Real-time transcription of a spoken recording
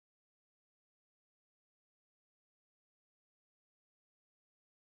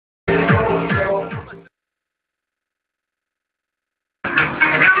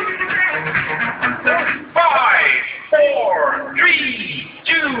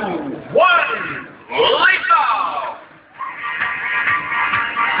1, lift off!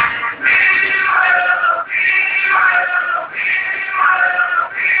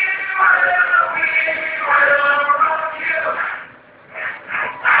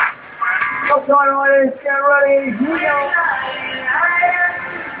 Okay, riders, get ready, here we go.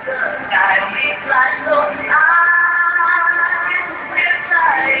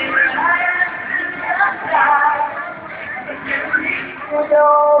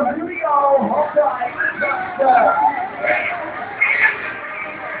 Here we go, hold tight.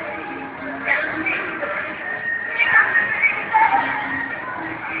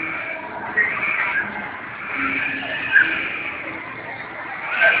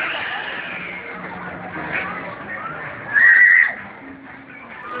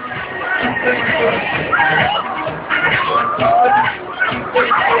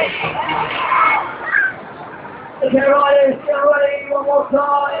 Okay, riders, get ready, one more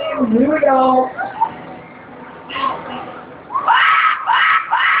time. Here we go.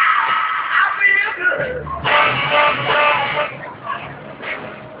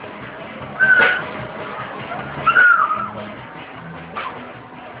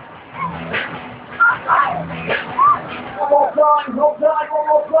 One more time, hold tight, one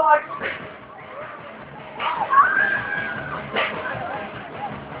more time.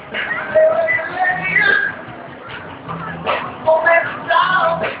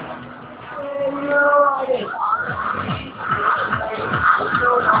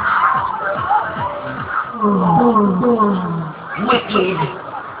 Wicked.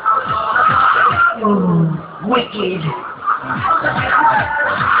 Wicked.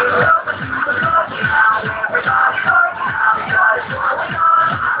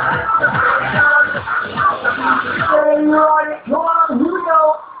 Right, come on, here we go.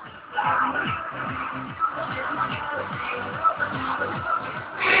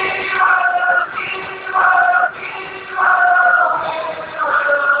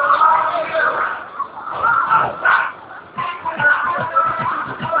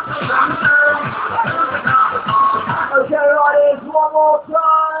 Okay, riders, one more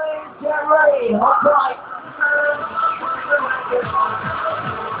time. Get ready, hold tight.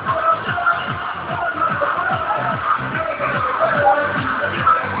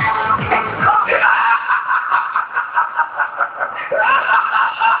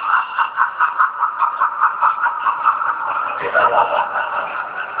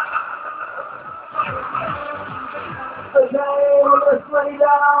 Okay, let's lay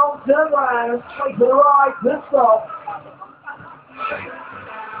down, turn around, wait to the right, to stop.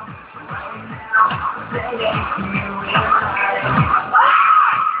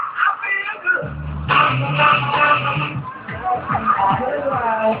 Turn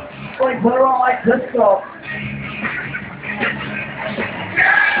around, wait to the right, to stop.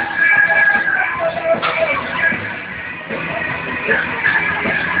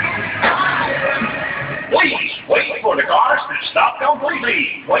 Please, wait for the cars to stop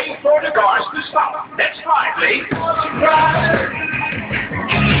completely. Wait for the cars to stop. Next slide, please.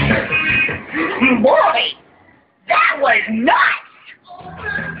 Boy, that was nuts!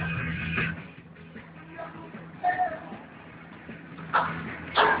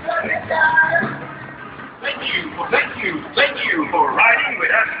 Thank you for riding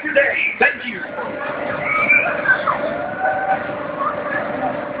with us today. Thank you.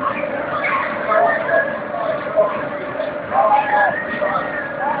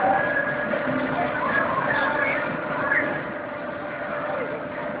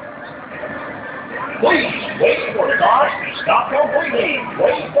 Please, wait for the cars to stop completely.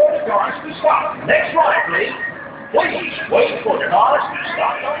 Wait for the cars to stop. Next slide, please. Please, wait for the cars to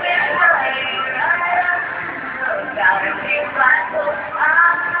stop completely.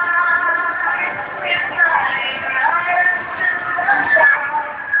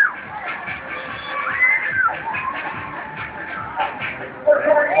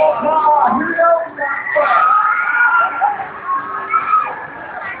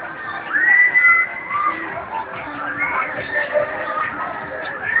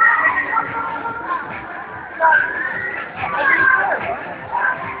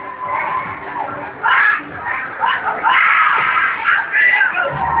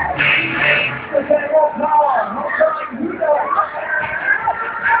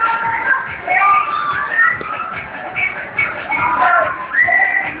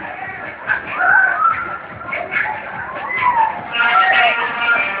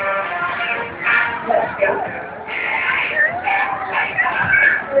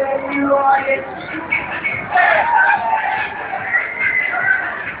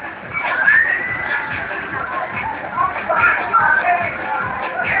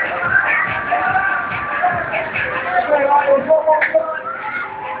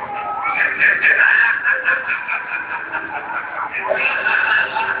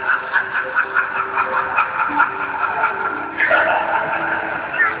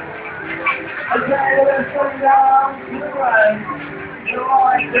 down to the ground. You're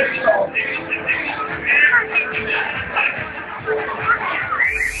right, let's go.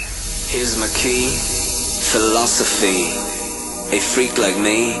 Here's my key, philosophy. A freak like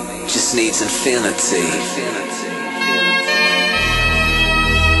me just needs infinity.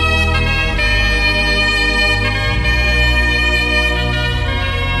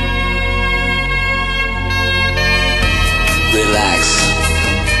 Relax,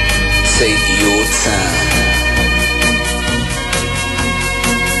 take your time.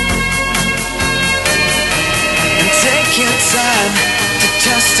 And take your time to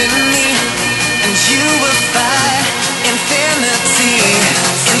trust in me, and you will find